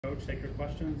Coach, take your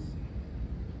questions,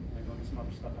 and go into some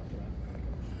other stuff after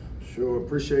that. Sure,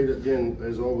 appreciate it. Again,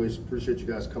 as always, appreciate you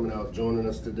guys coming out, joining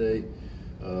us today.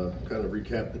 Kind of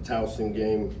recap the Towson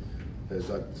game. As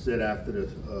I said after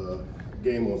the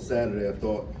game on Saturday, I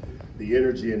thought the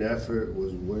energy and effort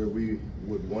was where we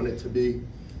would want it to be.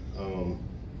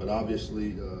 But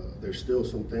obviously, there's still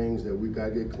some things that we've got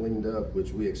to get cleaned up,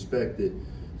 which we expected.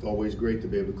 It's always great to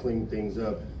be able to clean things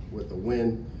up with a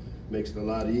win. Makes it a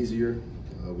lot easier.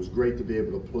 It was great to be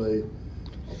able to play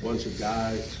a bunch of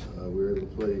guys. We were able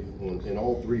to play in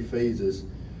all three phases,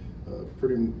 a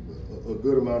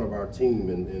good amount of our team.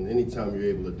 And anytime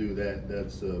you're able to do that,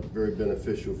 that's very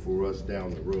beneficial for us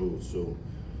down the road. So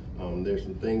there's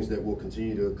some things that we'll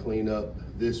continue to clean up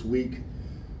this week.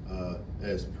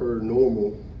 As per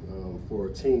normal, for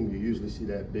a team, you usually see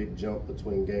that big jump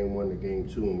between game 1 to game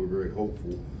 2, and we're very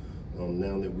hopeful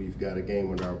now that we've got a game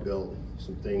under our belt,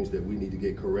 some things that we need to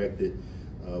get corrected.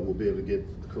 We'll be able to get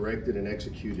corrected and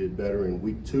executed better in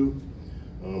week 2.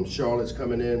 Charlotte's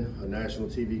coming in, a national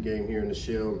TV game here in the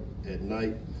Shell at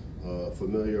night,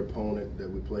 familiar opponent that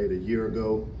we played a year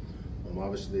ago.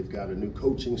 Obviously, they've got a new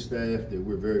coaching staff that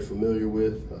we're very familiar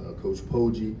with, Coach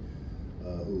Poggi,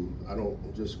 who I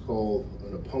don't just call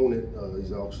an opponent,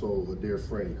 he's also a dear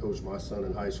friend. He coached my son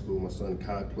in high school. My son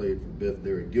Kai played for Biff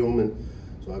there at Gilman,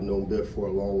 so I've known Biff for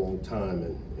a long, long time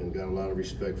and got a lot of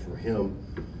respect for him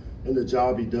and the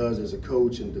job he does as a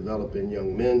coach in developing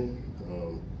young men.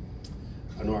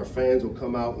 I know our fans will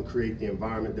come out and create the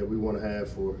environment that we want to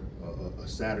have for a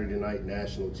Saturday night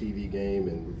national TV game,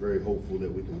 and we're very hopeful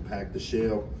that we can pack the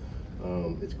Shell.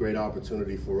 It's a great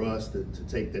opportunity for us to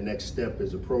take the next step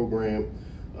as a program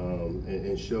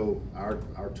and show our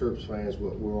Terps fans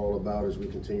what we're all about as we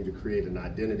continue to create an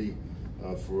identity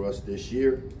for us this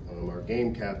year. Our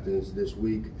game captains this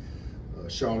week,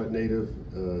 Charlotte native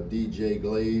DJ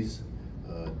Glaze,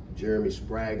 Jeremy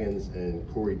Spraggins, and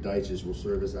Corey Deitches will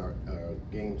serve as our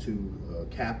Game 2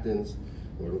 captains.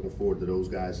 We're looking forward to those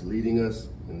guys leading us.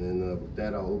 And then with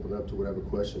that, I'll open up to whatever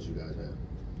questions you guys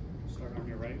have. Start on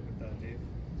your right with Dave.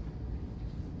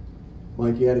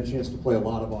 Mike, you had a chance to play a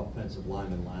lot of offensive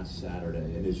linemen last Saturday,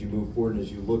 and as you move forward and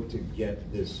as you look to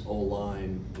get this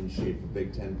O-line in shape for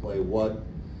Big Ten play, what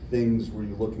things were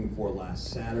you looking for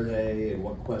last Saturday, and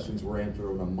what questions were answered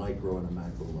on a micro and a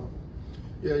macro level?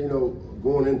 Yeah, you know,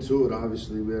 going into it,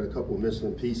 obviously we had a couple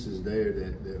missing pieces there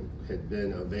that had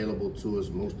been available to us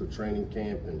most of training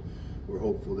camp, and we're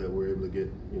hopeful that we're able to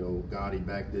get, you know, Gotti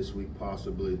back this week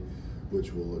possibly,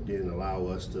 which will again allow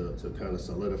us to kind of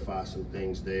solidify some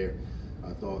things there.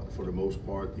 I thought for the most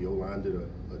part the O-line did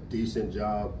a decent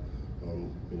job.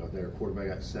 You know, I think our quarterback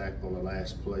got sacked on the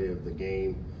last play of the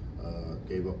game,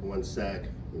 gave up 1 sack.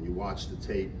 When you watch the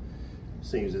tape, it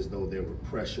seems as though there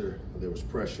was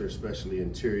pressure, especially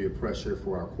interior pressure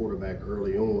for our quarterback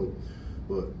early on.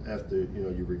 But after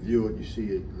you review it, you see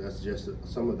it. That's just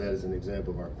some of that is an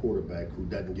example of our quarterback who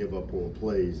doesn't give up on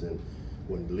plays. And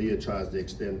when Leah tries to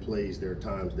extend plays, there are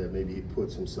times that maybe he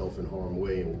puts himself in harm's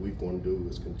way. And what we've going to do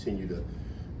is continue to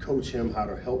coach him how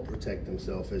to help protect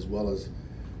himself, as well as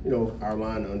our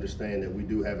line to understand that we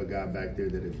do have a guy back there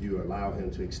that if you allow him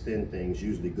to extend things,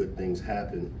 usually good things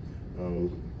happen.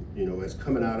 As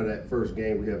coming out of that first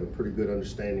game, we have a pretty good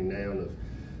understanding now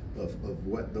of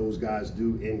what those guys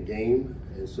do in game.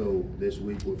 And so this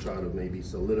week we'll try to maybe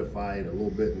solidify it a little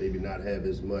bit, maybe not have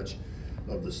as much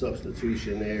of the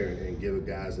substitution there and give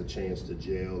guys a chance to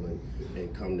gel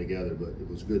and come together. But it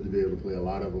was good to be able to play a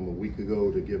lot of them a week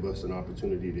ago to give us an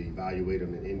opportunity to evaluate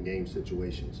them in game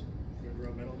situations.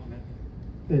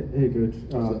 Hey, Coach.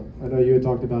 I know you had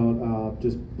talked about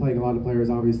just playing a lot of players,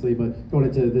 obviously, but going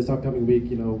into this upcoming week,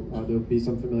 there'll be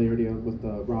some familiarity with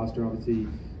the roster. Obviously,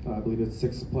 I believe it's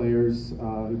 6 players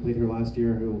who played here last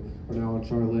year who are now in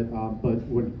Charlotte. But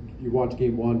when you watch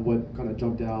Game 1, what kind of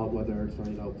jumped out, whether it's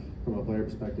from a player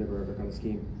perspective or kind of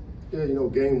scheme? Yeah,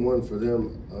 Game 1 for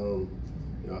them,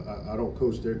 I don't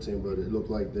coach their team, but it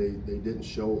looked like they didn't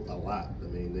show a lot. I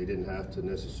mean, they didn't have to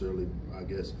necessarily, I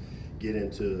guess, get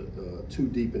into too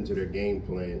deep into their game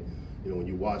plan. When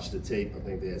you watch the tape, I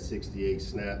think they had 68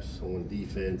 snaps on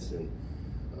defense, and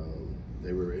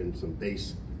they were in some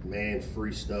base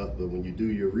man-free stuff. But when you do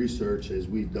your research, as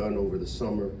we've done over the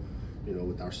summer,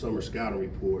 with our summer scouting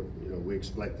report, we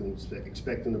expect them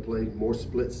to play more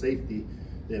split safety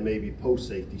than maybe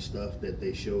post-safety stuff that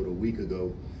they showed a week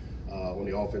ago. On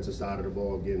the offensive side of the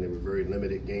ball, again, they were very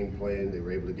limited game plan. They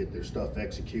were able to get their stuff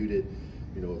executed.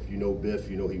 If you know Biff,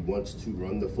 he wants to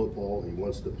run the football. He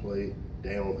wants to play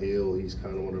downhill. He's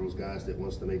kind of one of those guys that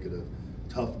wants to make it a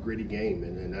tough, gritty game,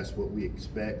 and that's what we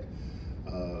expect.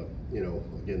 You know,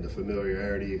 again, the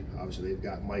familiarity. Obviously, they've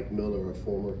got Mike Miller, a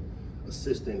former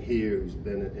assistant here, who's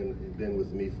been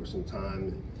with me for some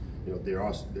time. You know,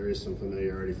 there is some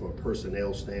familiarity from a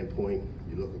personnel standpoint.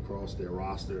 You look across their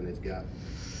roster, and they've got,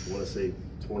 I want to say,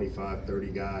 25, 30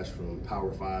 guys from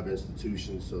Power 5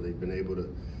 institutions. So they've been able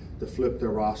to flip their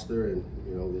roster, and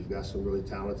you know, they've got some really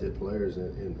talented players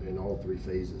in all three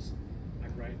phases.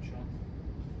 Like right, Sean.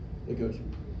 Hey, Coach.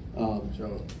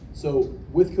 Sean. So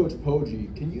with Coach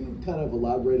Poggi, can you kind of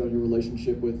elaborate on your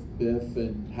relationship with Biff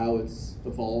and how it's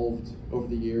evolved over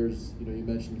the years? You know, you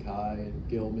mentioned Kai and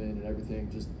Gilman and everything.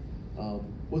 Just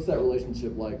what's that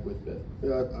relationship like with Biff?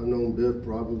 Yeah, I've known Biff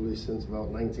probably since about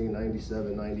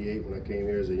 1997, 98 when I came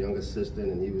here as a young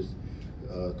assistant, and he was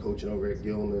coaching over at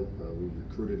Gilman. We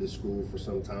recruited his school for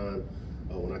some time.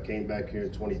 When I came back here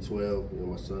in 2012, you know,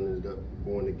 my son ended up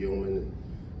going to Gilman and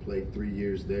played 3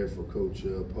 years there for Coach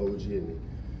Poggi, and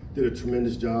he did a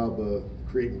tremendous job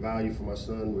creating value for my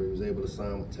son, where he was able to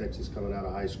sign with Texas coming out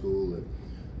of high school,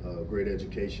 and great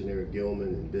education there at Gilman.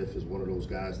 And Biff is one of those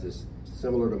guys that's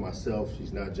similar to myself.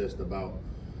 He's not just about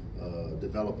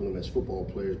developing them as football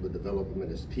players, but developing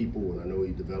them as people, and I know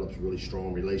he develops really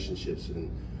strong relationships, and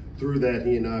through that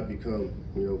he and I have become,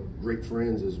 you know, great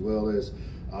friends, as well as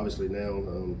obviously now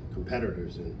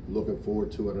competitors, and looking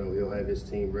forward to it. I know he'll have his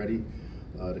team ready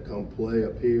to come play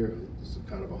up here. It's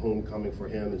kind of a homecoming for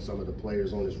him and some of the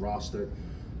players on his roster.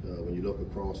 When you look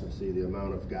across and see the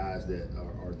amount of guys that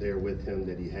are there with him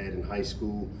that he had in high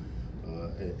school,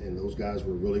 and those guys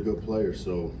were really good players.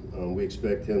 So we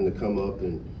expect him to come up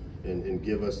and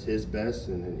give us his best,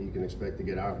 and he can expect to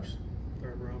get ours.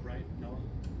 Third row, right, Noah.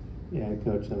 Yeah,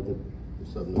 Coach,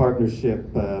 What's up, the Noah?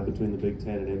 partnership between the Big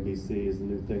Ten and NBC is a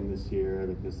new thing this year.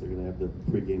 I guess they're going to have the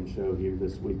pregame show here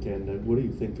this weekend. What do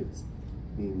you think it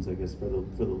means, I guess, for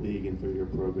the league and for your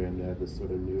program to have this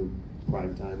sort of new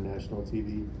primetime national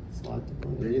TV slot to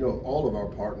play? Yeah, you know, all of our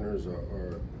partners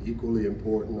are equally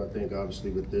important. I think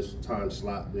obviously with this time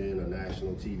slot being a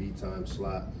national TV time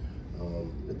slot,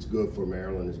 it's good for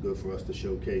Maryland. It's good for us to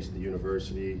showcase the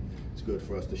university. It's good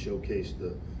for us to showcase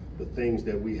the things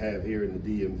that we have here in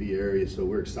the DMV area. So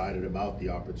we're excited about the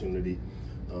opportunity.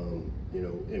 You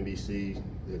know, NBC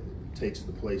takes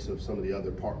the place of some of the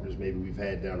other partners maybe we've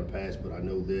had down the past, but I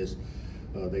know this.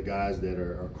 The guys that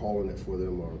are calling it for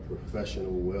them are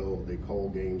professional well. They call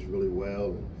games really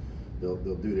well, and they'll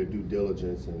do their due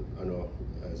diligence. And I know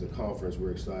as a conference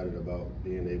we're excited about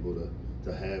being able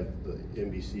to have the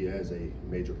NBC as a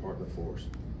major partner for us.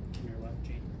 To your left,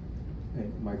 Gene. Hey,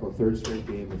 Michael, third straight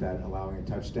game without allowing a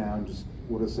touchdown. Just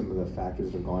what are some of the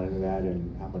factors that have gone into that,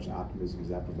 and how much optimism does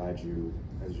that provide you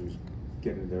as you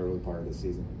get into the early part of the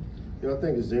season? You know, I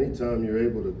think it's anytime you're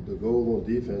able to, the goal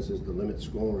on defense is to limit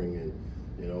scoring. And,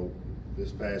 you know,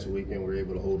 this past weekend we were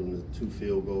able to hold them to 2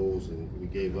 field goals, and we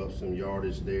gave up some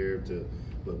yardage there,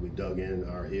 but we dug in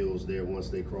our heels there once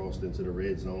they crossed into the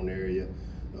red zone area.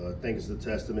 I think it's a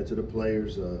testament to the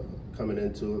players coming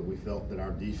into it. We felt that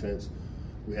our defense,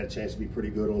 we had a chance to be pretty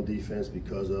good on defense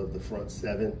because of the front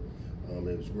seven.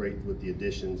 It was great with the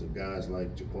additions of guys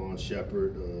like Jaquan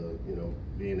Shepard, you know,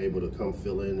 being able to come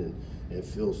fill in and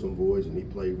fill some voids, and he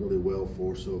played really well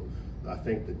for us. So I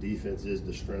think the defense is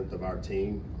the strength of our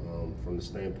team from the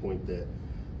standpoint that,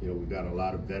 you know, we've got a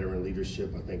lot of veteran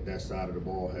leadership. I think that side of the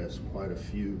ball has quite a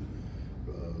few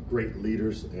great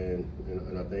leaders, and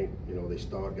I think, you know, they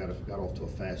got off to a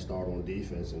fast start on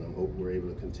defense, and I hope we're able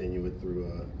to continue it through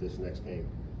this next game.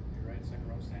 Your right, second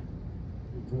row, Sam.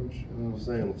 Coach,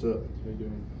 Sam, what's up? how you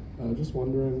doing? Just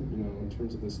wondering, you know, in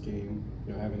terms of this game,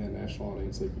 you know, having that national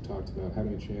audience like you talked about,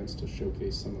 having a chance to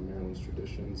showcase some of Maryland's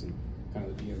traditions and kind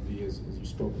of the DMV as you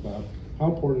spoke about,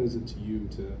 how important is it to you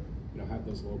to, you know, have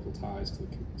those local ties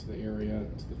to the area,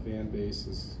 to the fan base,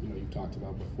 as you know you've talked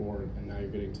about before, and now you're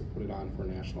getting to put it on for a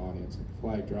national audience, like a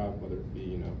flag drop, whether it be,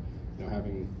 you know,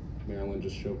 having Maryland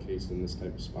just showcased in this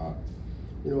type of spot.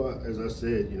 You know, as I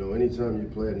said, you know, anytime you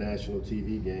play a national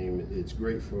TV game, it's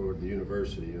great for the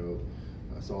university. You know,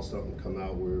 I saw something come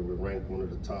out where we're ranked one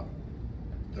of the top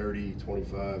 30,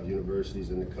 25 universities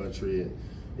in the country, and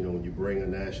you know, when you bring a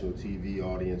national TV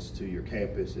audience to your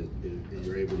campus,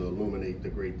 you're able to illuminate the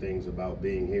great things about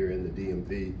being here in the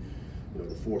DMV, you know,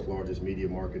 the 4th largest media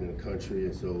market in the country.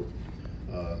 And so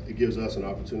it gives us an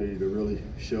opportunity to really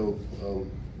show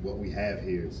what we have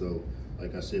here. And so,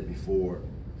 like I said before,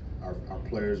 our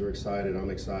players are excited.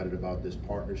 I'm excited about this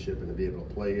partnership and to be able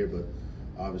to play here, but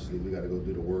obviously we got to go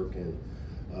do the work and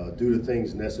do the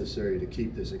things necessary to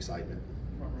keep this excitement.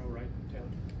 Front row, right, Taylor.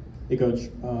 Hey,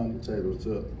 Coach. Taylor, what's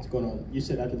up? What's going on? You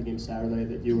said after the game Saturday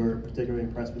that you were particularly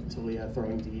impressed with Talia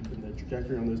throwing deep and the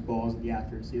trajectory on those balls and the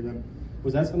accuracy of them.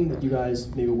 Was that something that you guys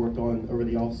maybe worked on over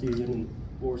the off season, and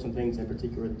what were some things in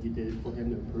particular that you did for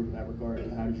him to improve in that regard,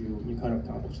 and how did you kind of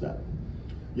accomplish that?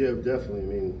 Yeah, definitely.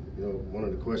 I mean, one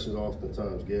of the questions I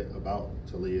oftentimes get about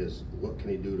Talia is what can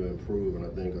he do to improve, and I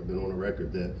think I've been on the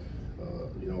record that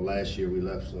last year we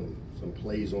left some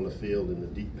plays on the field in the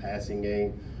deep passing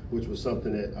game, which was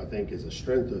something that I think is a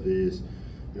strength of his.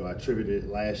 I attributed it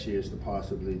last year to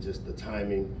possibly just the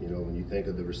timing. When you think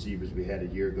of the receivers we had a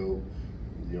year ago,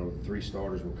 3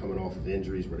 starters were coming off of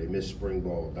injuries where they missed spring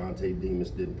ball. Dante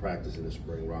Demas didn't practice in the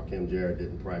spring. Rakim Jarrett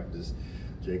didn't practice.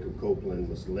 Jacob Copeland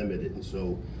was limited. And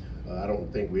so I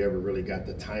don't think we ever really got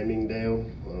the timing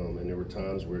down. And there were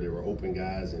times where there were open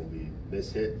guys and we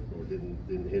mishit or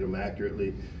didn't hit them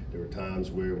accurately. There were times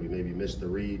where we maybe missed the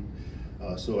read.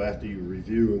 So after you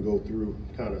review and go through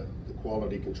kind of the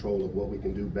quality control of what we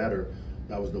can do better,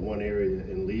 that was the one area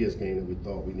in Leah's game that we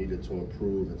thought we needed to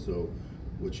improve. And so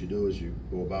what you do is you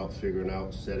go about figuring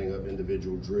out, setting up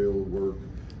individual drill work.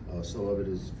 Some of it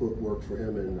is footwork for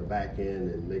him in the back end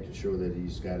and making sure that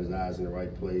he's got his eyes in the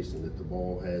right place and that the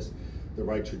ball has the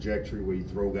right trajectory where you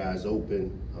throw guys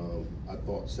open. I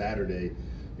thought Saturday,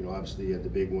 obviously he had the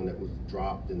big one that was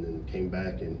dropped and then came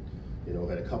back and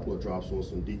had a couple of drops on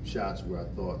some deep shots where I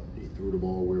thought he threw the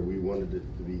ball where we wanted it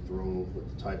to be thrown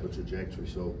with the type of trajectory.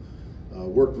 So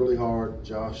worked really hard.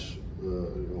 Josh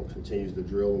continues to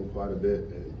drill him quite a bit,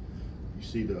 and you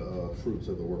see the fruits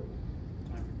of the work.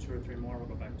 Time for 2 or 3 more. We'll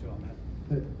go back to on that.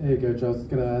 Hey, Coach. I was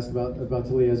going to ask about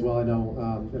Talia as well. I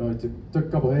know he took a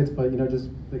couple hits, but just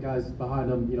the guys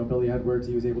behind him. Billy Edwards,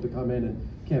 he was able to come in, and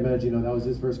Cam Edge, that was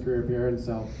his first career appearance.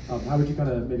 So how would you kind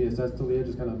of maybe assess Talia,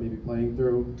 just kind of maybe playing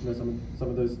through some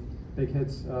of those big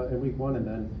hits in week 1, and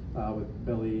then with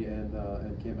Billy and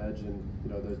Cam Edge and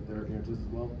their appearances as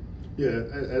well? Yeah,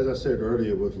 as I said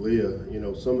earlier with Leah,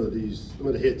 some of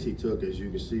the hits he took, as you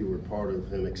can see, were part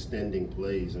of him extending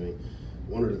plays. I mean,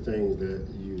 one of the things that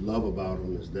you love about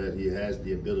him is that he has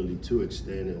the ability to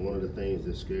extend, and one of the things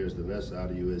that scares the mess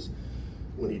out of you is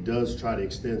when he does try to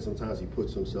extend, sometimes he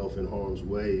puts himself in harm's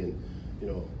way. And,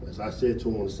 as I said to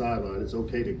him on the sideline, it's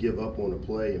okay to give up on a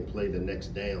play and play the next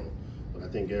down. But I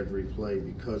think every play,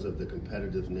 because of the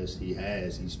competitiveness he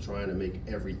has, he's trying to make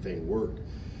everything work.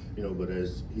 But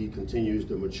as he continues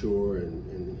to mature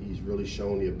and he's really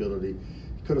shown the ability,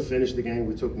 he could have finished the game.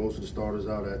 We took most of the starters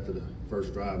out after the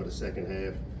first drive of the second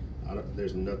half.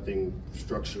 There's nothing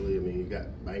structurally. I mean, he got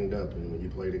banged up, and when you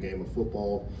play the game of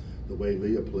football, the way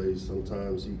Leah plays,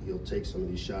 sometimes he'll take some of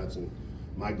these shots, and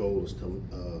my goal is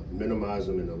to minimize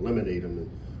them and eliminate them, and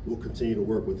we'll continue to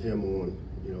work with him on,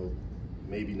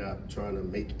 maybe not trying to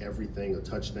make everything a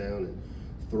touchdown, and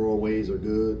throwaways are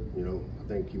good.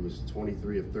 I think he was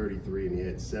 23 of 33, and he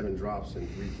had 7 drops and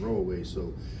 3 throwaways.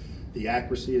 So the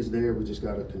accuracy is there. We just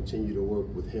got to continue to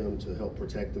work with him to help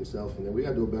protect himself. And then we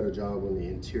got to do a better job on the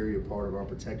interior part of our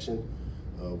protection,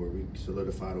 where we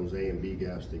solidify those A and B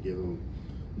gaps to give him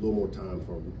a little more time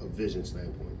from a vision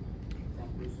standpoint.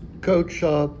 Coach,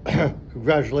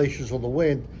 congratulations on the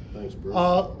win. Thanks, Bruce.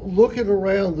 Looking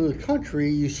around the country,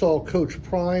 you saw Coach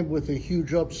Prime with a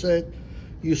huge upset.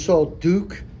 You saw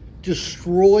Duke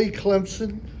destroy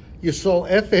Clemson. You saw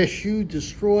FSU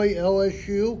destroy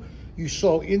LSU. You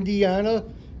saw Indiana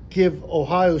give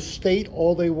Ohio State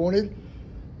all they wanted.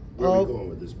 Where are we going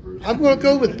with this, Bruce? I'm going to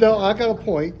go with, no, I got a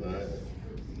point. All right.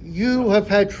 You have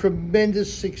had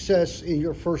tremendous success in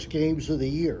your first games of the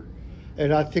year.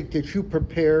 And I think that you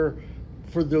prepare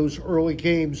for those early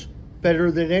games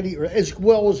better than as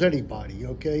well as anybody,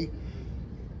 okay?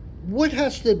 What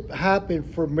has to happen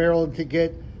for Maryland to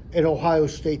get an Ohio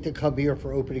State to come here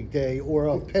for opening day, or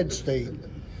a Penn State?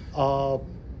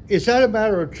 Is that a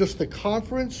matter of just the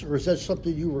conference, or is that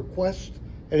something you request?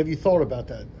 And have you thought about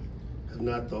that? I've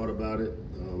not thought about it.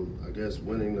 I guess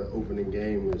winning the opening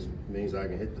game means I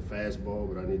can hit the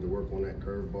fastball, but I need to work on that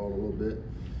curveball a little bit.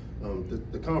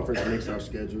 The conference makes our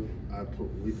schedule.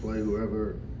 We play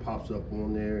whoever pops up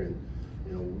on there, and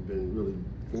we've been really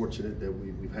fortunate that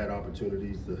we've had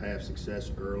opportunities to have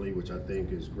success early, which I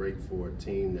think is great for a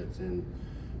team that's in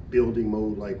building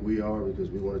mode like we are, because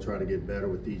we want to try to get better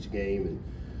with each game. And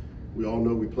we all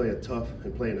know we play in a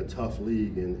tough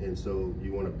league, and so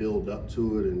you want to build up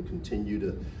to it and continue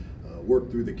to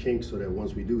work through the kinks so that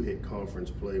once we do hit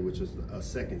conference play, which is a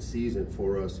second season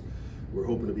for us, we're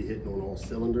hoping to be hitting on all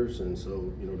cylinders. And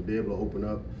so, to be able to open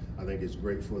up, I think it's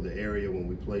great for the area when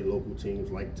we play local teams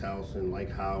like Towson,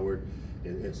 like Howard,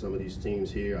 and some of these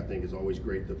teams here. I think it's always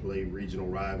great to play regional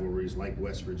rivalries like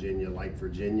West Virginia, like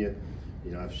Virginia.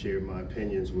 I've shared my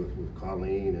opinions with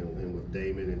Colleen and with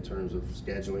Damon in terms of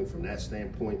scheduling from that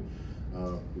standpoint.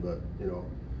 But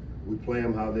we play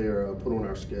them how they're put on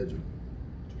our schedule.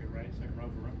 Did you get right? Second row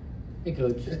for room. Hey,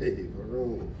 Coach. Hey,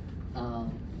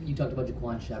 Varun. You talked about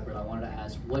Jaquan Shepard. I wanted to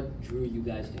ask, what drew you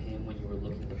guys to him when you were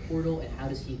looking at the portal, and how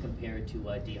does he compare to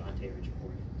Deontay or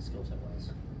Jaquan, skill set wise?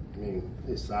 I mean,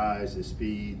 his size, his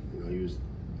speed, you know, he was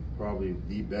probably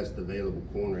the best available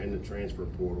corner in the transfer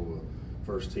portal, a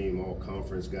first team all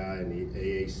conference guy in the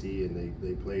AAC, and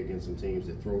they play against some teams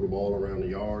that throw the ball around the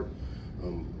yard.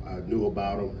 I knew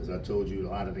about him. As I told you, a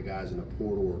lot of the guys in the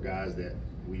portal are guys that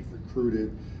we've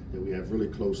recruited, that we have really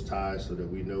close ties so that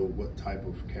we know what type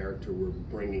of character we're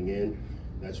bringing in.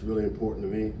 That's really important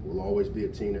to me. We'll always be a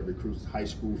team that recruits high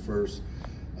school first.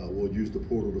 We'll use the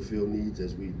portal to fill needs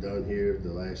as we've done here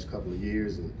the last couple of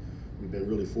years, and we've been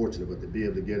really fortunate. But to be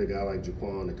able to get a guy like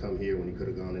Jaquan to come here when he could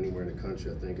have gone anywhere in the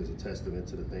country, I think is a testament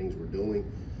to the things we're doing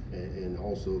and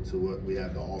also to what we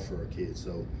have to offer our kids.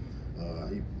 So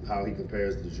how he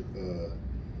compares to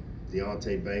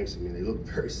Deontay Banks, I mean, they look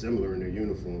very similar in their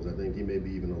uniforms. I think he may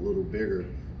be even a little bigger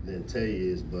than Tay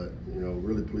is, but, you know,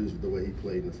 really pleased with the way he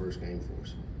played in the first game for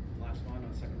us. Last one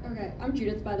on second row. Okay, I'm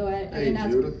Judith, by the way. I Hey, didn't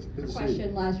ask Judith. Good a to see question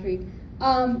you. last week.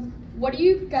 What do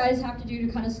you guys have to do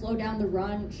to kind of slow down the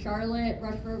run? Charlotte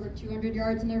rushed for over 200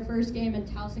 yards in their first game, and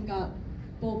Towson got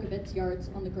bulk of its yards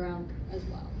on the ground as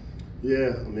well.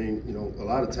 Yeah, I mean, you know, a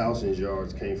lot of Towson's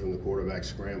yards came from the quarterback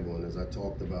scramble, and as I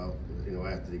talked about, you know,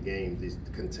 after the game,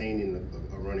 containing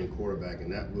a running quarterback,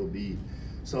 and that will be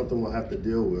something we'll have to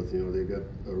deal with. You know, they got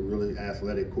a really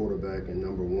athletic quarterback in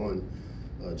number one,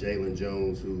 Jalen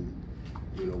Jones, who,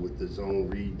 you know, with the zone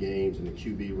read games and the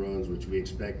QB runs, which we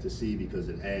expect to see because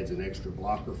it adds an extra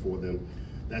blocker for them,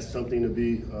 that's something to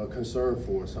be concerned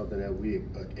for, something that we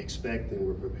expect and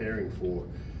we're preparing for.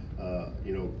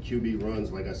 You know, QB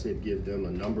runs, like I said, give them a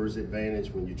numbers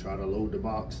advantage when you try to load the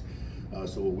box.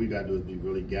 So what we got to do is be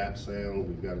really gap sound.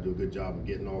 We've got to do a good job of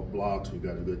getting off blocks. We've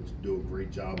got to do a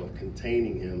great job of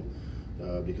containing him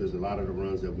because a lot of the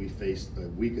runs that we faced a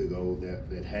week ago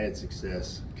that had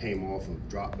success came off of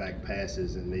drop back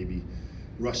passes and maybe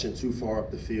rushing too far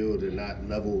up the field and not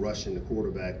level rushing the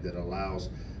quarterback that allows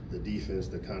the defense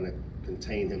to kind of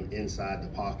contain him inside the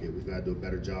pocket. We've got to do a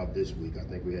better job this week. I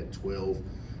think we had 12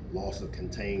 loss of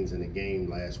contains in the game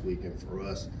last week, and for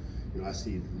us, you know, I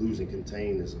see losing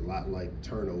contain is a lot like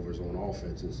turnovers on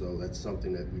offense, and so that's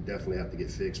something that we definitely have to get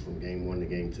fixed from game one to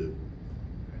game two.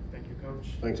 Thank you, Coach.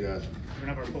 Thanks, guys. We're going to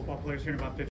have our football players here in about 15